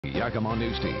Yakima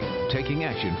News Team, taking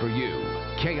action for you.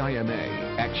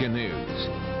 KIMA Action News.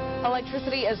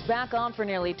 Electricity is back on for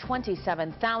nearly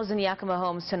 27,000 Yakima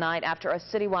homes tonight after a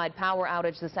citywide power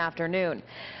outage this afternoon.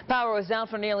 Power was down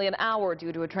for nearly an hour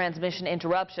due to a transmission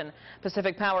interruption.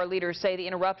 Pacific Power leaders say the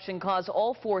interruption caused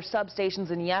all 4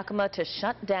 substations in Yakima to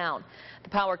shut down. The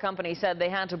power company said they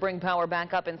had to bring power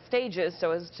back up in stages so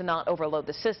as to not overload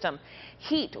the system.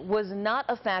 Heat was not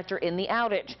a factor in the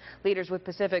outage. Leaders with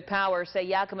Pacific Power say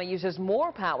Yakima uses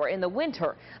more power in the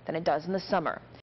winter than it does in the summer.